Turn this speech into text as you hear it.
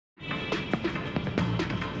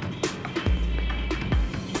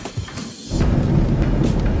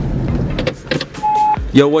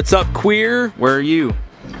Yo, what's up, queer? Where are you?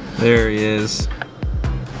 There he is.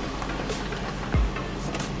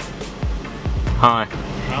 Hi.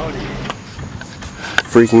 Howdy.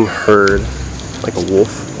 Freaking herd, like a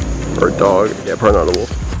wolf or a dog. Yeah, probably not a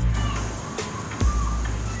wolf.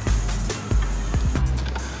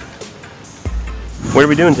 What are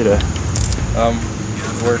we doing today?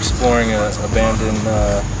 We're exploring an abandoned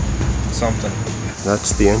something.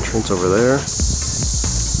 That's the entrance over there.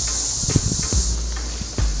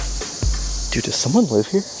 Dude, does someone live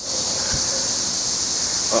here?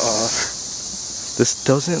 This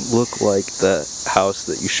doesn't look like the house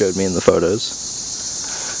that you showed me in the photos.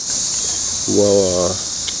 Well,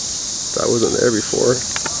 that wasn't there before.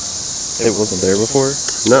 It wasn't there before?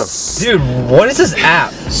 No. Dude, what is this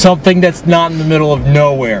app? Something that's not in the middle of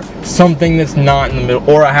nowhere. Something that's not in the middle,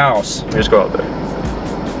 or a house. Just go out there.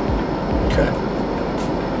 Okay.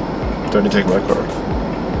 Don't you take my car?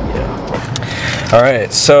 Yeah.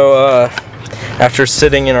 Alright, so after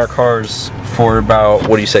sitting in our cars for about,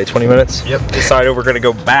 what do you say, 20 minutes? Yep. Decided we're gonna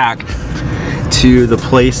go back to the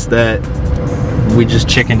place that we just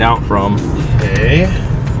chickened out from. Okay.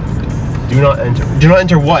 Do not enter. Do not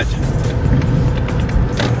enter what?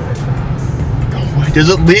 Does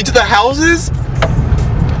it lead to the houses?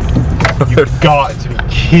 You've got to be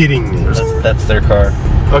kidding me. That's their car.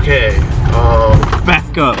 Okay.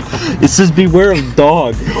 Back up. It says beware of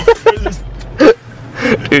dog.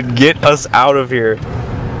 Dude, get us out of here.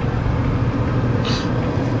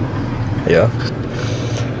 Yeah.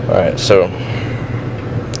 Alright, so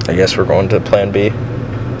I guess we're going to plan B.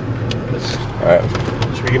 Alright.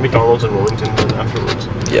 Should we get McDonald's in Wilmington then afterwards?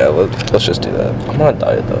 Yeah, let's just do that. I'm on a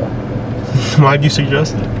diet though. Why'd you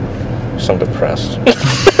suggest it? Because I'm depressed.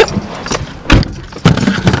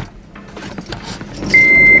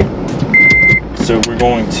 So we're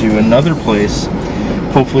going to another place.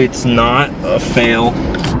 Hopefully it's not a fail.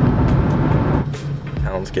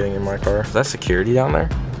 Alan's getting in my car. Is that security down there?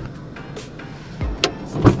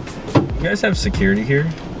 You guys have security here?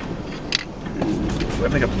 We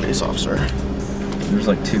have like a police officer. There's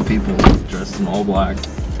like 2 people dressed in all black.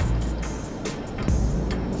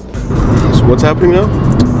 So what's happening now?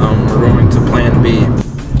 We're going to plan B.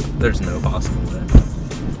 There's no possible way.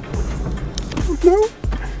 No.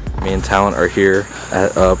 Me and Talent are here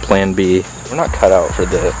at plan B. We're not cut out for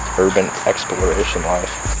the urban exploration life.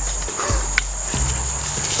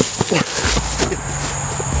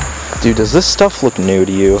 Dude, does this stuff look new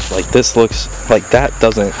to you? Like this looks like that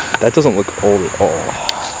doesn't look old at all.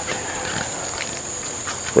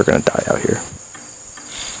 We're gonna die out here.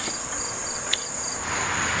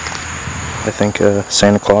 I think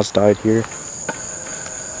Santa Claus died here.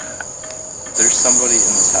 There's somebody in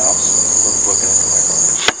this house. We're booking it for my car.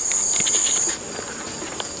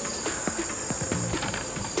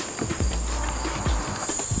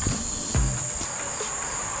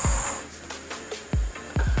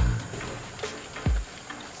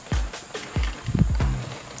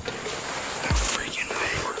 Freaking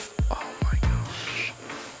neighbor. Oh my gosh.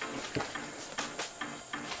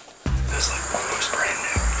 This is like almost brand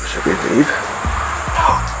new. Should we leave? No.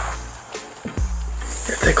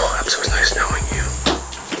 If they collapse, it was nice knowing you.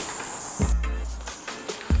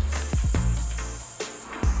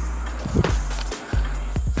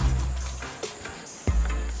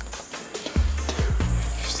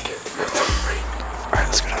 Alright,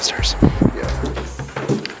 let's go downstairs. Yeah.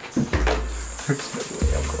 There's no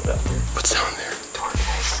way I'm going down here. What's down there?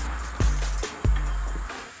 Darkness.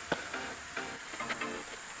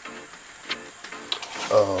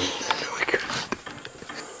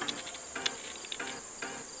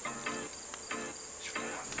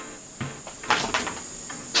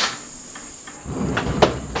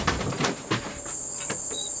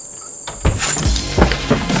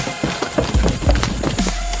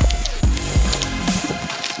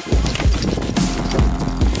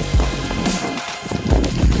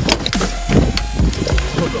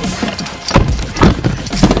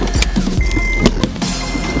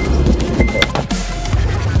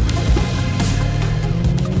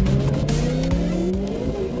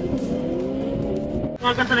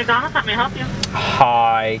 Welcome to McDonald's. How may I help you?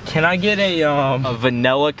 Hi, can I get a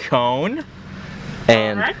vanilla cone?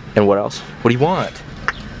 And Alright. and what else? What do you want?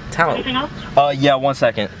 Talent. Anything else? Yeah, 1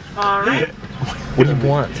 second. All right. What do you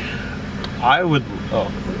want? I would.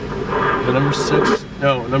 Oh. The number 6?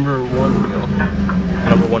 No, number 1 meal.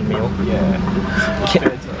 Number 1 meal? Yeah.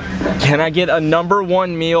 Can I get a number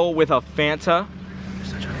 1 meal with a Fanta?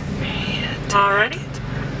 Alrighty.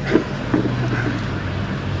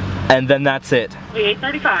 And then that's it.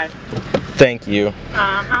 $8.35. Thank you.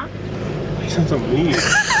 Uh-huh. He sounds so mean. He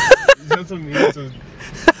sounds so mean. So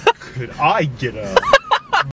could I get a